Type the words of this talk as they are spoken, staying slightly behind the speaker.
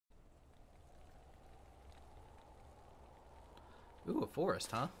Ooh, a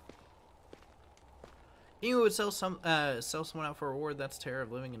forest, huh? You would sell someone out for a reward. That's terror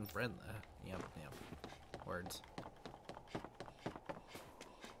of living in bread. Yep. Words.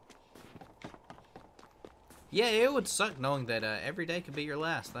 Yeah, it would suck knowing that every day could be your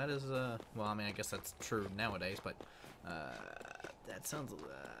last. That is, well, I mean, I guess that's true nowadays, but that sounds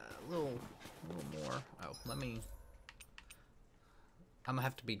a little more. Oh, I'm gonna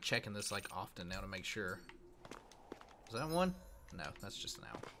have to be checking this like often now to make sure. Is that one? No, that's just an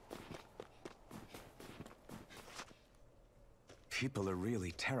owl. People are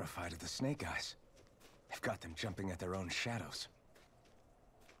really terrified of the snake eyes. They've got them jumping at their own shadows.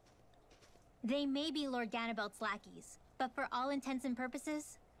 They may be Lord Ganabelt's lackeys, but for all intents and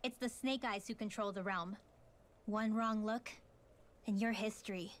purposes, it's the Snake Eyes who control the realm. One wrong look, and your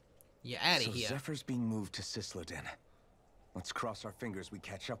history. Yeah, out of here. So Zephyr's being moved to Cysloden. Let's cross our fingers we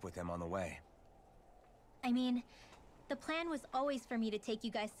catch up with them on the way. I mean, the plan was always for me to take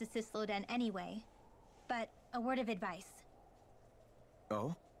you guys to Cysloden anyway. But a word of advice.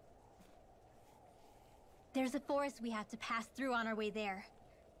 Oh? There's a forest we have to pass through on our way there.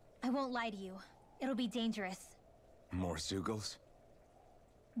 I won't lie to you. It'll be dangerous. More Zeugles?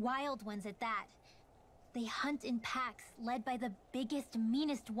 Wild ones at that. They hunt in packs, led by the biggest,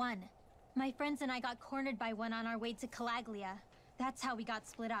 meanest one. My friends and I got cornered by one on our way to Calaglia. That's how we got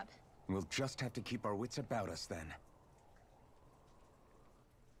split up. We'll just have to keep our wits about us then.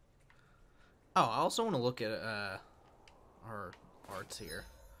 Oh, I also want to look at our arts here.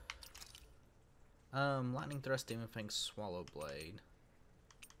 Lightning Thrust, Demon Fang, Swallow Blade.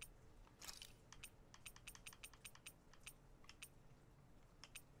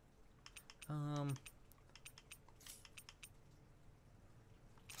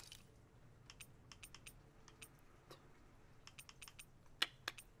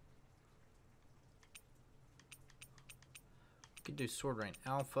 Could do Sword Rain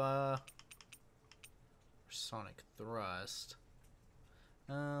Alpha. Or Sonic Thrust.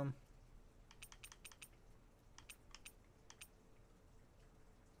 Some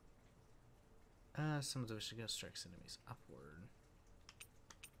of those should go strikes enemies upward.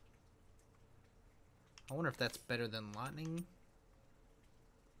 I wonder if that's better than lightning.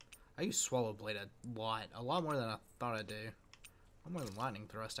 I use Swallow Blade a lot more than I thought I'd do. A lot more than lightning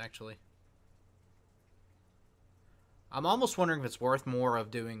thrust, actually. I'm almost wondering if it's worth more of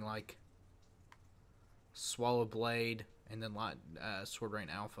doing like Swallow Blade and then Sword Rain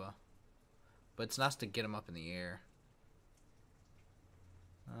Alpha. But it's nice to get them up in the air.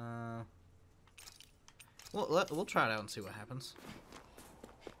 We'll try it out and see what happens.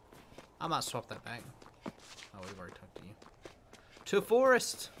 I might swap that back. Oh, we've already talked to you. To a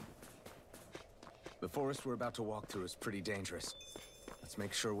forest! The forest we're about to walk through is pretty dangerous. Let's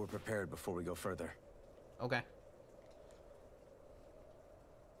make sure we're prepared before we go further. Okay.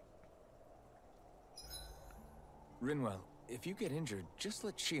 Rinwell, if you get injured, just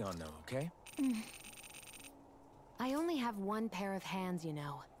let Shion know, okay? I only have one pair of hands, you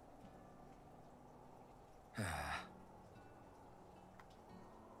know.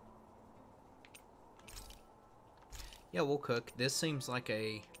 Yeah, we'll cook. This seems like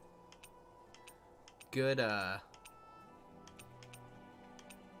a good,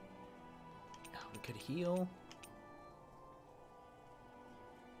 we could heal.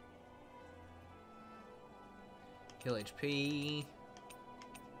 Heal HP.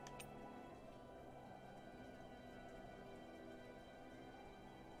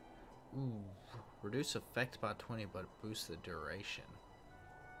 Ooh. Reduce effect by 20, but boost the duration.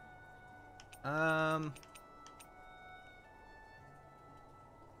 For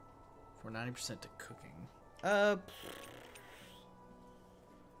 90% to cooking.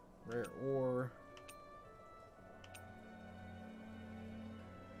 Rare ore.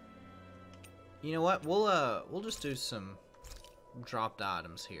 You know what? We'll just do some dropped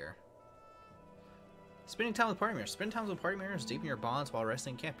items here. Spending time with party members. Spend time with party members, deepen your bonds while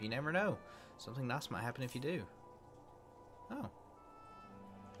resting in camp. You never know. Something nice might happen if you do. Oh.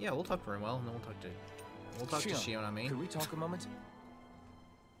 Yeah, we'll talk to Rinwell, and then we'll talk to Shion, I mean. Could we talk a moment?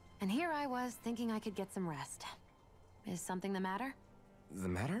 And here I was thinking I could get some rest. Is something the matter? The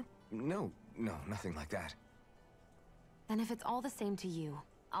matter? No, nothing like that. Then if it's all the same to you,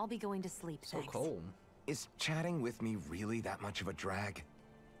 I'll be going to sleep, So thanks. cold. Is chatting with me really that much of a drag?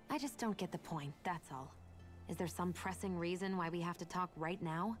 I just don't get the point, that's all. Is there some pressing reason why we have to talk right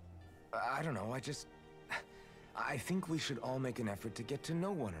now? I don't know, I think we should all make an effort to get to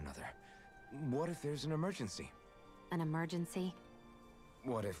know one another. What if there's an emergency? An emergency?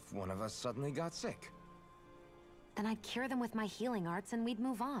 What if one of us suddenly got sick? Then I'd cure them with my healing arts and we'd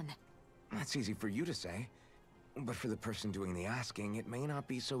move on. That's easy for you to say. But for the person doing the asking, it may not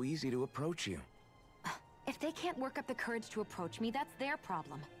be so easy to approach you. If they can't work up the courage to approach me, that's their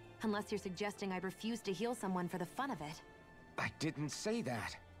problem. Unless you're suggesting I refuse to heal someone for the fun of it. I didn't say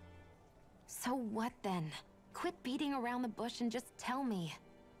that. So what then? Quit beating around the bush and just tell me.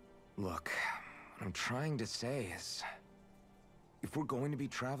 Look, what I'm trying to say is... if we're going to be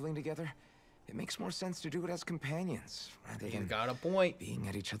traveling together, it makes more sense to do it as companions, rather You than got a point. being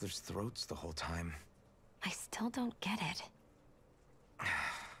at each other's throats the whole time. I still don't get it.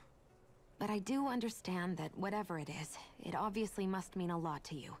 But I do understand that whatever it is, it obviously must mean a lot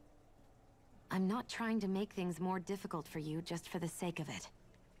to you. I'm not trying to make things more difficult for you just for the sake of it.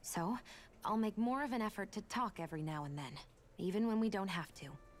 So, I'll make more of an effort to talk every now and then, even when we don't have to.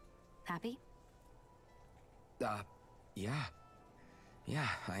 Happy? Yeah. Yeah,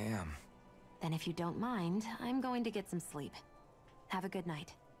 I am. Then if you don't mind, I'm going to get some sleep. Have a good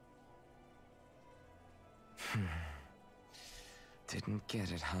night. Didn't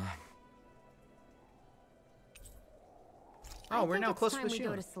get it, huh? Oh, we're now close to the we go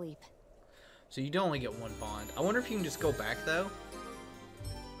shield. to sleep. So you do only get one bond. I wonder if you can just go back, though.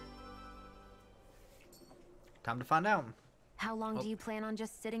 Time to find out. How long do you plan on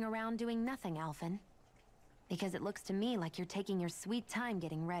just sitting around doing nothing, Alphen? Because it looks to me like you're taking your sweet time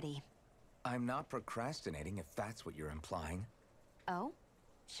getting ready. I'm not procrastinating, if that's what you're implying. Oh?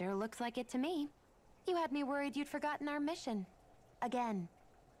 Sure looks like it to me. You had me worried you'd forgotten our mission. Again.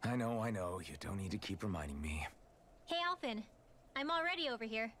 I know. You don't need to keep reminding me. Hey, Alphen. I'm already over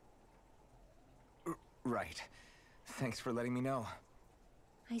here. Right. Thanks for letting me know.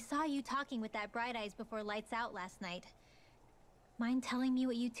 I saw you talking with that Bright Eyes before lights out last night. Mind telling me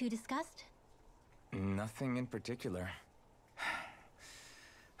what you two discussed? Nothing in particular.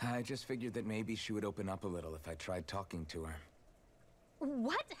 I just figured that maybe she would open up a little if I tried talking to her.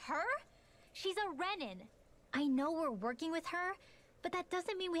 What? Her? She's a Renin. I know we're working with her, but that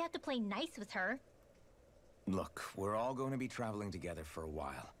doesn't mean we have to play nice with her. Look, we're all going to be traveling together for a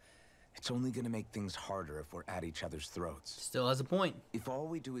while. It's only going to make things harder if we're at each other's throats. Still has a point. If all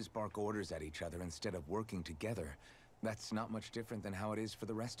we do is bark orders at each other instead of working together, that's not much different than how it is for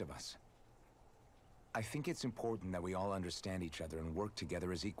the rest of us. I think it's important that we all understand each other and work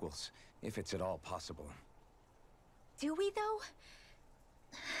together as equals, if it's at all possible. Do we, though?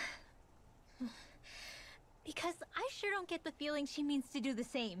 Because I sure don't get the feeling she means to do the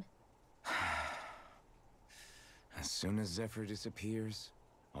same. As soon as Zephyr disappears,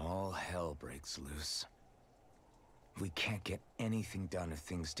 all hell breaks loose. We can't get anything done if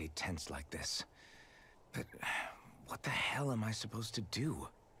things stay tense like this. But what the hell am I supposed to do?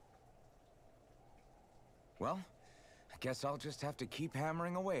 Well, I guess I'll just have to keep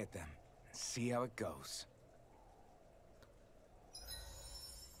hammering away at them and see how it goes.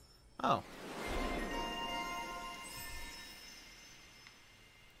 Oh.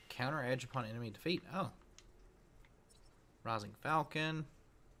 Counter edge upon enemy defeat. Oh. Rising Falcon.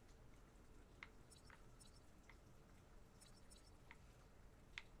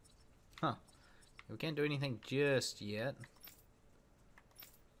 Huh. We can't do anything just yet.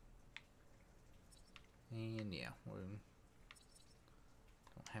 And yeah, we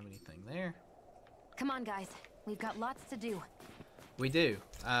don't have anything there. Come on, guys. We've got lots to do. We do,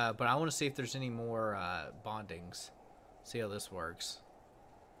 but I want to see if there's any more bondings. See how this works.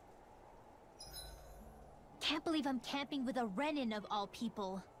 Can't believe I'm camping with a Renin of all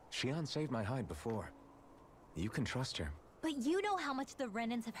people. Shion saved my hide before. You can trust her. But you know how much the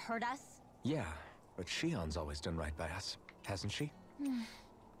Renins have hurt us? Yeah, but Shion's always done right by us, hasn't she?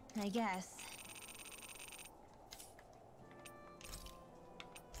 I guess.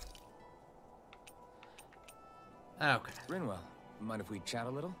 Okay. Rinwell, mind if we chat a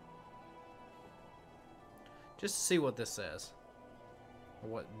little? Just to see what this says. Or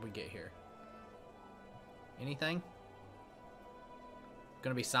what we get here. Anything?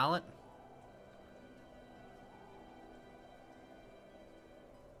 Gonna be silent?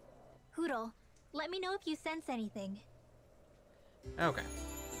 Hoodle, let me know if you sense anything. Okay.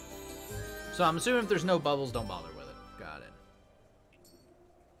 So I'm assuming if there's no bubbles, don't bother with it. Got it.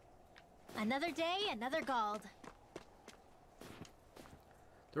 Another day, another Gald.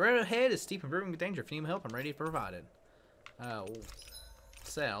 The road ahead is steep and brewing with danger. If you need help, I'm ready to provide it. We'll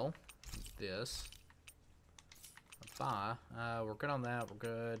sell this. Buy. We're good on that. We're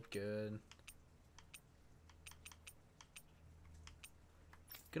good. Good.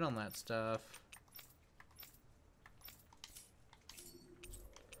 Good on that stuff.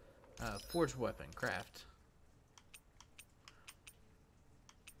 Forged weapon. Craft.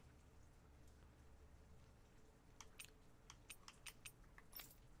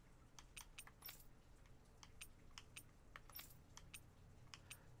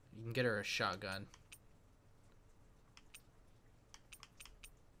 And get her a shotgun.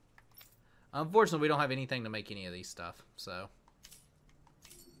 Unfortunately, we don't have anything to make any of these stuff, so.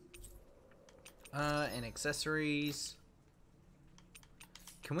 And accessories.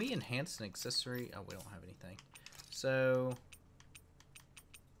 Can we enhance an accessory? Oh, we don't have anything. So.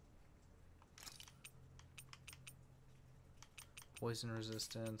 Poison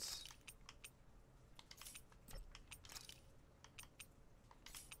resistance.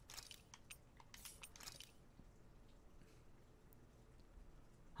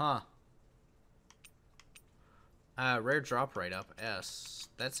 Huh. Rare drop rate up, S.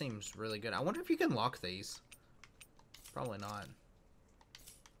 That seems really good. I wonder if you can lock these. Probably not.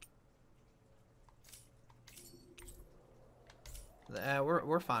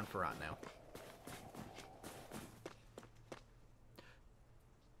 We're fine for right now.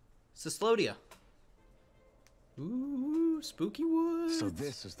 Cysloden. Ooh, spooky woods. So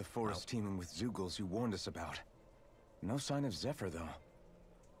this is the forest teeming with Zeugles you warned us about. No sign of Zephyr, though.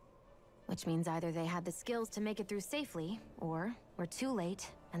 Which means either they had the skills to make it through safely, or we're too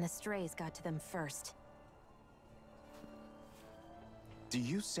late, and the strays got to them first. Do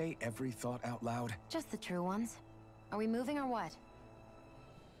you say every thought out loud? Just the true ones. Are we moving or what?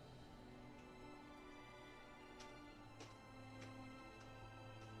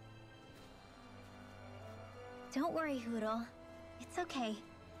 Don't worry, Hoodle. It's okay.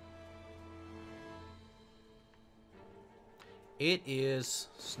 It is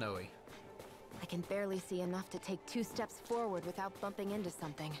snowy. I can barely see enough to take 2 steps forward without bumping into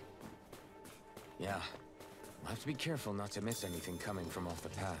something. Yeah. I'll have to be careful not to miss anything coming from off the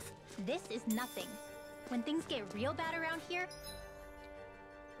path. This is nothing. When things get real bad around here,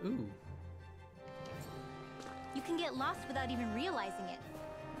 Ooh. you can get lost without even realizing it.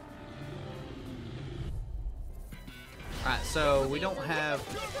 Alright, so we don't have...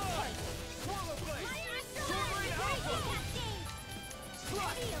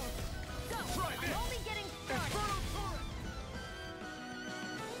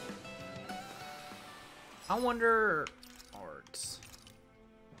 I wonder... Arts.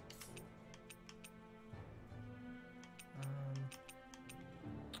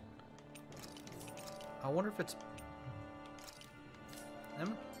 I wonder if it's... I'm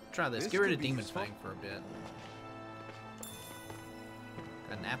gonna try this. Get rid of Demon's Fang for a bit.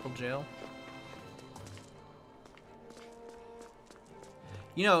 Got an apple gel.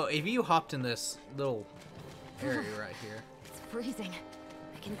 You know, if you hopped in this little area right here, It's freezing.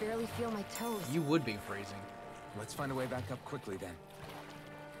 I can barely feel my toes. you would be freezing. Let's find a way back up quickly, then.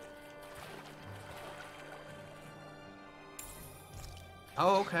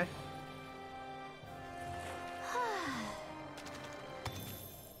 Oh, okay.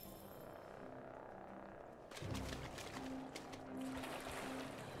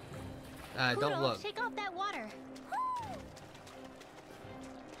 Don't Hoodle, look. shake off that water.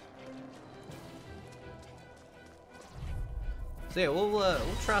 So yeah, we'll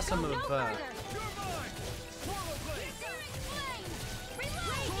try some of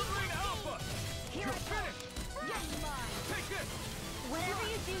Whatever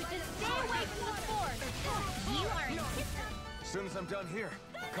you do, just stay away from the force. You are invisible. As soon as I'm done here,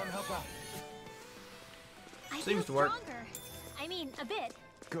 I'll come help out. I Seems feel to work. stronger. I mean, a bit.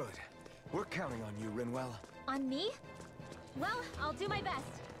 Good. We're counting on you, Rinwell. On me? Well, I'll do my best.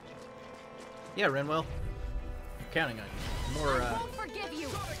 yeah, Renwell. I'm counting on you. More Won't forgive you.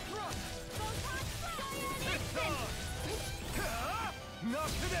 Not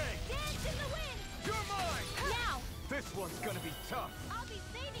today! Dance in the wind. You're mine! Now, This one's gonna be tough. I'll be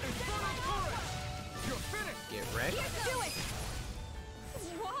saving Infernal Torrent! You're finished! get wrecked. Do it.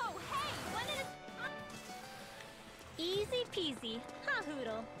 Whoa, hey, when did it... Easy peasy, huh,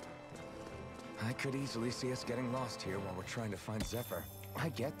 Hoodle? I could easily see us getting lost here while we're trying to find Zephyr. I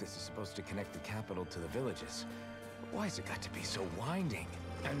get this is supposed to connect the capital to the villages. But why's it got to be so winding?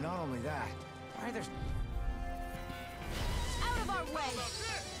 And not only that, why are there... Out of our way.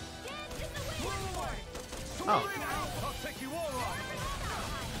 Dance in the wind. Oh, I'll take you all on!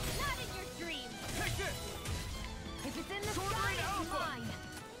 Not in your dreams. Take this! If it's in the sky, it's mine.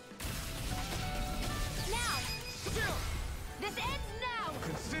 Now, Still! this ends now.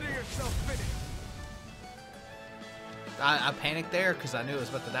 Consider yourself finished! I panicked there because I knew it was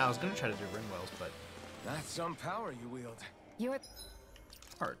about to die. I was gonna try to do Renwell's, but That's some power you wield. You're...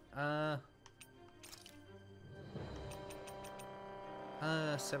 hard.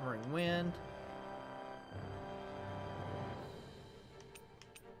 Severing Wind.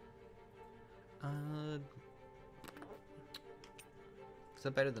 Is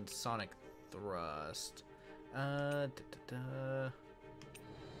that better than Sonic Thrust?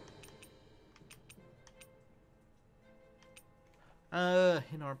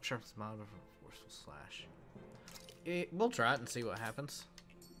 Hidden orb sharpens mod with a forceful slash. We'll try it and see what happens.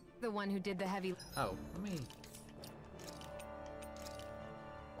 The one who did the heavy... Oh, let me...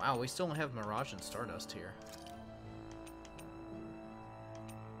 Wow, we still have Mirage and Stardust here.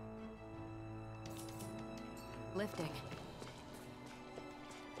 lifting.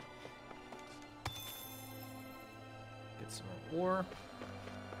 Get some more ore.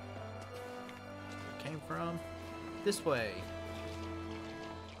 Where it came from. This way.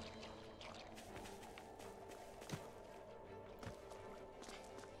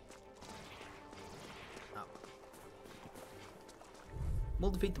 Oh.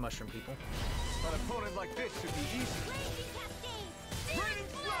 We'll defeat the mushroom people. An opponent like this should be easy. Raining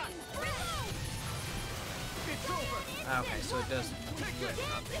flash! It's over! Okay, so it does.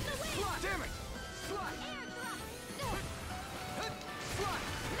 Damn it! Slide! Slide!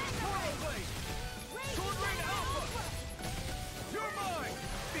 Moral blade! Sword rain alpha! You're mine!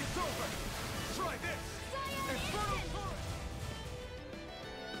 It's over! Try this! Infernal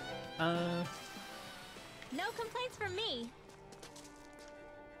torrent! No complaints from me.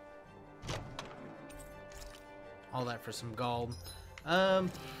 All that for some gold.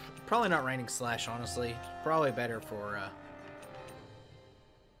 Probably not raining slash, honestly. Probably better for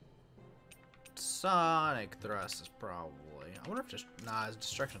sonic thrust is probably. I wonder if just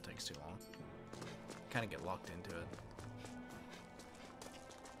destruction takes too long. Kind of get locked into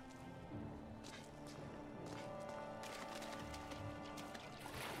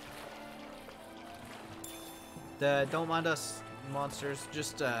it. Don't mind us, monsters.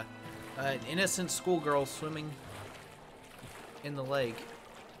 Just an innocent schoolgirl swimming in the lake.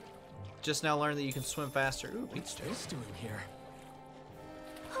 Just now learned that you can swim faster. Ooh, What's this doing here?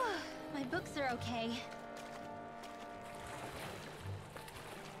 My books are okay.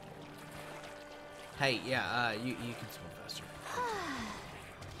 Hey, yeah, you can swim faster.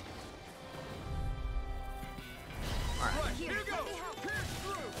 Alright. Right, here you go! Pierce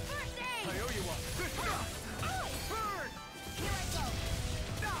through! First aid! I owe you one. Good shot! Burn! Here I go.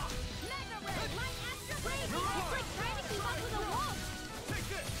 Mega red, light extra blade. It's like trying to keep up with a wolf. Take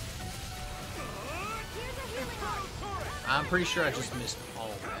this! Here's a healing heart. I'm pretty sure I just missed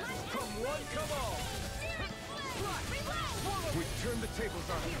all of that. Come one, come all! We turn the tables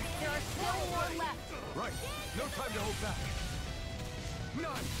on him. There are still more left. Right. No time to hold back.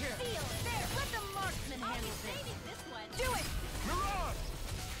 Not chance. Feel there. Let the marksman handle this one. Do it. Mirage!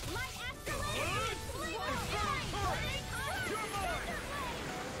 Light extra blade. You're mine!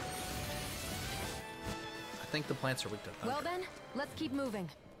 I think the plants are weak to thunder. Well then, let's keep moving.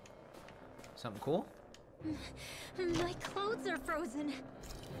 Something cool? My clothes are frozen.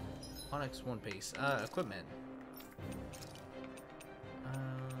 Onyx One Piece. Equipment.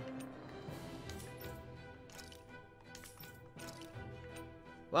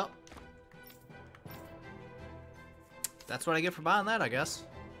 Well, that's what I get for buying that, I guess.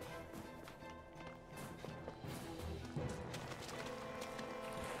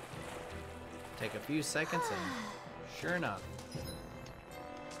 Take a few seconds and sure enough.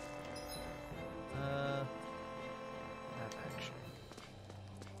 Map action.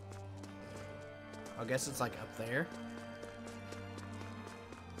 I guess it's like up there.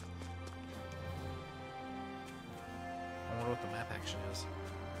 I wonder what the map action is.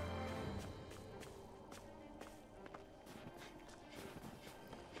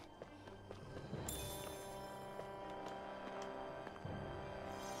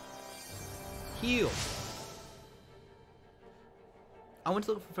 Heal. I went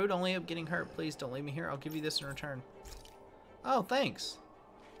to look for food, only up getting hurt. Please don't leave me here. I'll give you this in return. Oh, thanks.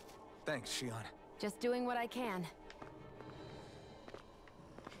 Thanks, Shion. Just doing what I can.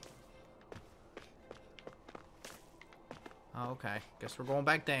 Oh, okay. Guess we're going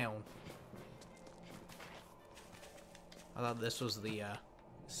back down. I thought this was the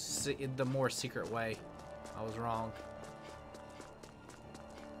more secret way. I was wrong.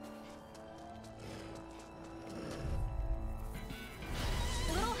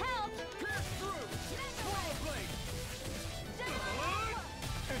 Little help. Pierce through! Moral blade!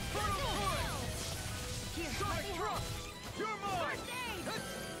 Infernal torrent! Sonic thrust! You're mine!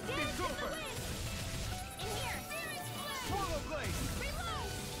 It's over! In here. Swallow blade!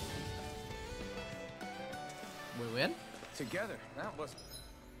 We win? Together, that wasn't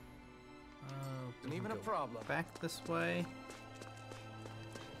even a go problem. Back this way.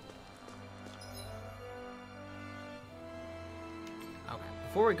 Okay.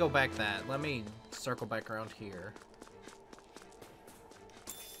 Before we go back that, let me circle back around here.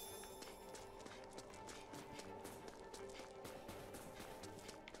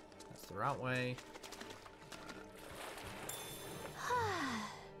 That's the right way.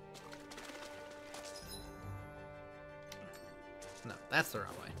 That's the right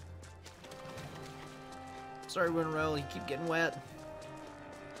way. Sorry, Winrow, you keep getting wet.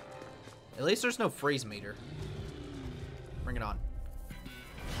 At least there's no freeze meter. Bring it on.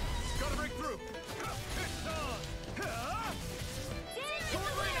 Gotta break through.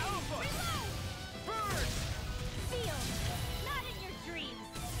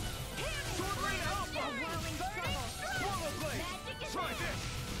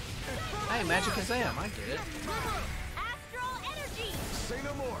 Hey, Magic Kazam, I get it. Astral energy. Say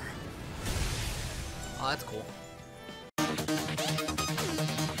no more. Oh, that's cool.